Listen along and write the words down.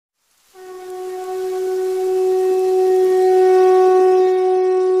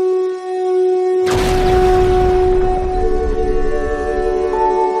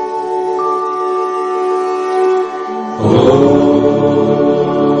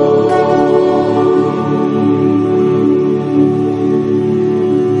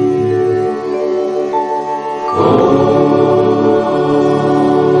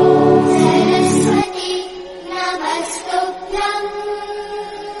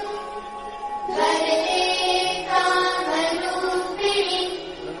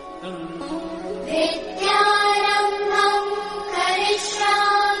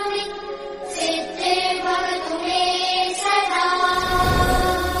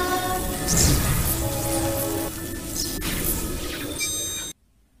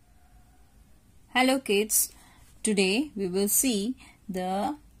Hello kids, today we will see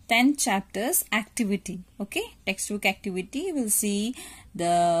the 10th chapter's activity. Okay, textbook activity. We'll see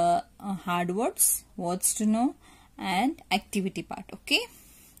the hard words, words to know and activity part. Okay,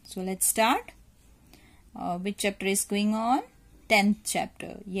 so let's start. Which chapter is going on? 10th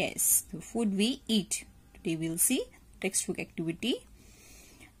chapter. Yes, the food we eat. Today we'll see textbook activity.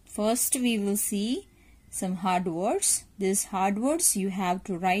 First we will see some hard words. These hard words you have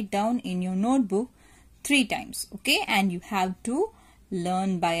to write down in your notebook 3 times. Okay, and you have to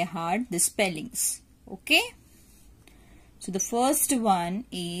learn by heart the spellings. Okay, so the first one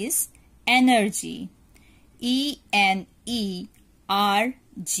is energy. E-N-E-R-G-Y.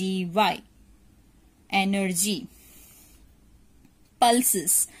 Energy.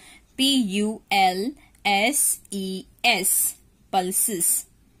 Pulses. P-U-L-S-E-S. Pulses.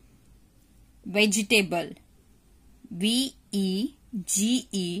 Vegetable.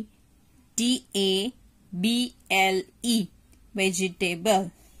 V-E-G-E-T-A-B-L-E.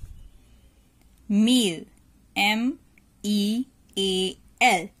 Vegetable. Meal. M-E-A-L.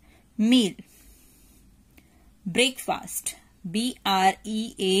 Meal. Breakfast.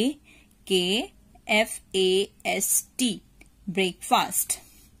 B-R-E-A-K-F-A-S-T. Breakfast.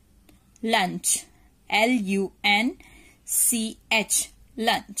 Lunch. L-U-N-C-H.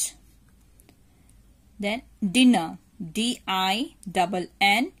 Lunch. Then dinner. D-I-N-N-E-R.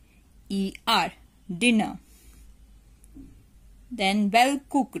 Dinner. Then well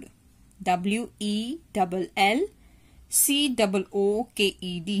cooked.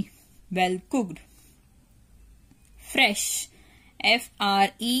 W-E-L-L-C-O-O-K-E-D. Well cooked. Fresh.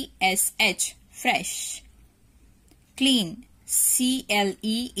 F-R-E-S-H. Fresh. Clean.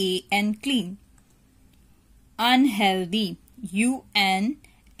 C-L-E-A-N. Clean. Unhealthy.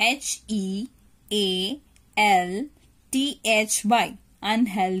 U-N-H-E-A-L-T-H-Y.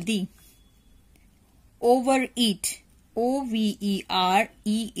 Unhealthy. Overeat. O-V-E-R-E-A-T.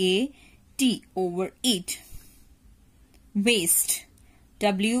 Overeat. Waste.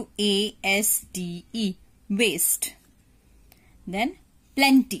 W-A-S-T-E. Waste. Then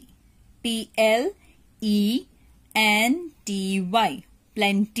plenty. P-L-E-N-T-Y.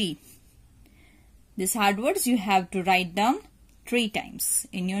 Plenty. These hard words you have to write down 3 times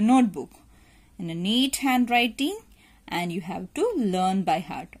in your notebook in a neat handwriting, and you have to learn by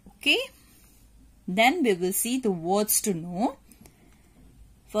heart. Okay. Then we will see the words to know.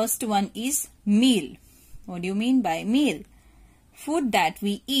 First one is meal. What do you mean by meal? Food that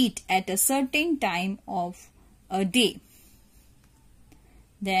we eat at a certain time of a day.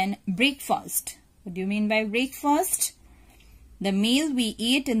 Then breakfast. What do you mean by breakfast? The meal we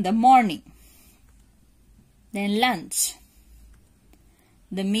eat in the morning. Then lunch.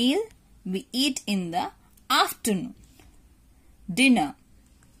 The meal we eat in the afternoon. Dinner.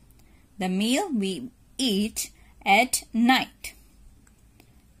 The meal we eat at night.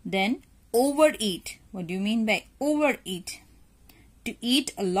 Then overeat. What do you mean by overeat? To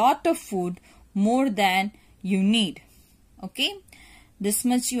eat a lot of food more than you need. Okay, this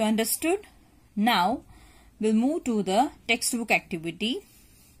much you understood. Now we'll move to the textbook activity.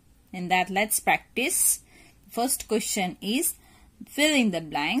 In that, let's practice. First question is fill in the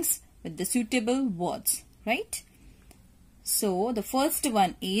blanks with the suitable words, right? So the first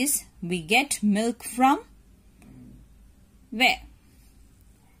one is we get milk from where?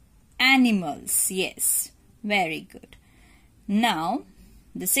 Animals. Yes, very good. Now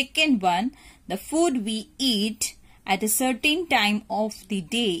the second one, the food we eat at a certain time of the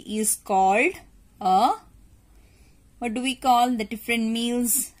day is called a, what do we call the different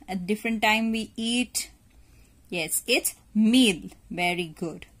meals at different time we eat? Yes, it's meal. Very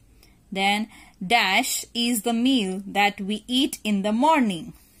good. Then dash is the meal that we eat in the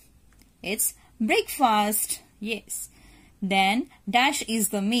morning. It's breakfast. Yes. Then dash is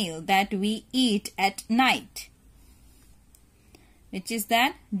the meal that we eat at night. Which is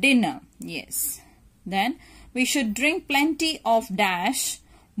that? Dinner. Yes. Then we should drink plenty of dash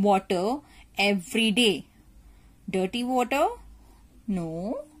water every day. Dirty water?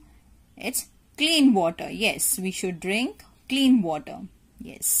 No. It's clean water. Yes, we should drink clean water.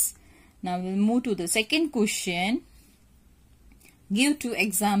 Yes. Now we'll move to the second question. Give 2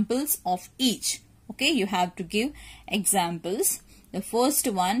 examples of each. Okay, you have to give examples. The first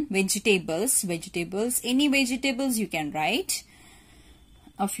one, vegetables. Vegetables, any vegetables you can write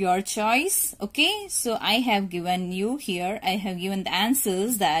of your choice. Okay, so I have given you here, I have given the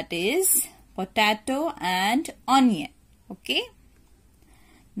answers, that is potato and onion. Okay.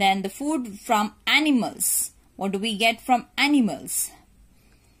 Then the food from animals. What do we get from animals?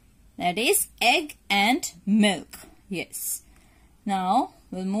 That is egg and milk. Yes. Now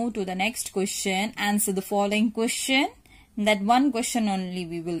we'll move to the next question. Answer the following question. That one question only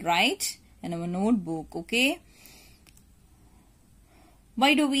we will write in our notebook. Okay.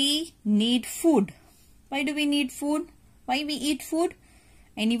 Why do we need food? Why do we need food? Why we eat food?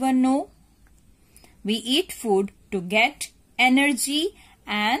 Anyone know? We eat food to get energy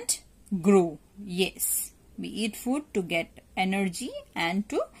and grow. Yes. We eat food to get energy and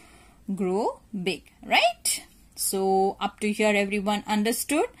to grow big. Right? So up to here everyone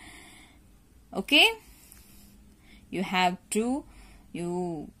understood? Okay. You have to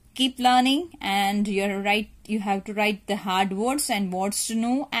keep learning, and you have to write the hard words and words to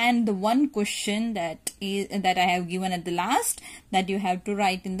know, and the one question that I have given at the last, that you have to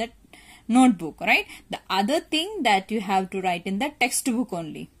write in the notebook, right? The other thing that you have to write in the textbook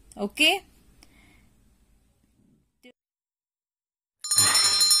only. Okay.